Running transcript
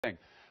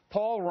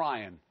Paul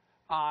Ryan,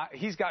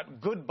 he's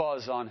got good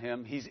buzz on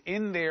him. He's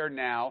in there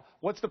now.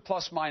 What's the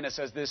plus minus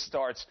as this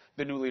starts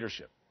the new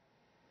leadership?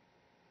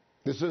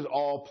 This is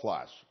all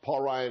plus.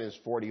 Paul Ryan is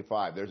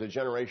 45. There's a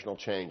generational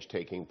change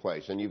taking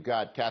place. And you've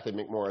got Kathy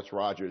McMorris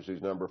Rogers,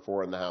 who's number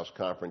 4 in the House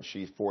Conference.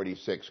 She's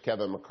 46.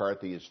 Kevin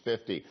McCarthy is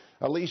 50.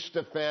 Elise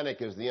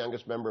Stefanik is the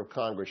youngest member of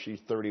Congress. She's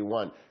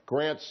 31.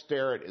 Grant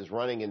Starrett is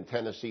running in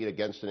Tennessee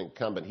against an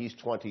incumbent. He's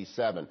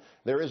 27.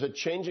 There is a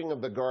changing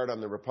of the guard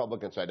on the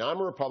Republican side. Now, I'm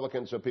a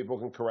Republican, so people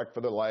can correct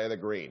for the lie of the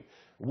green.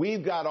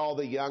 We've got all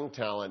the young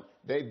talent.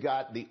 They've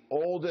got the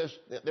oldest.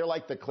 They're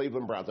like the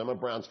Cleveland Browns. I'm a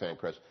Browns fan,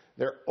 Chris.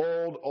 They're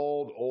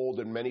old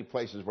in many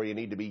places where you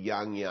need to be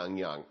young.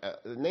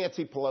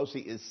 Nancy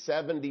Pelosi is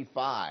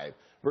 75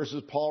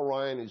 versus Paul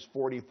Ryan is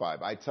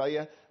 45. I tell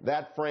you,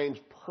 that frames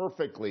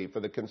perfectly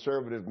for the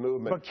conservative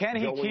movement. But can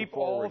he keep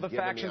all the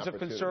factions of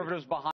conservatives behind?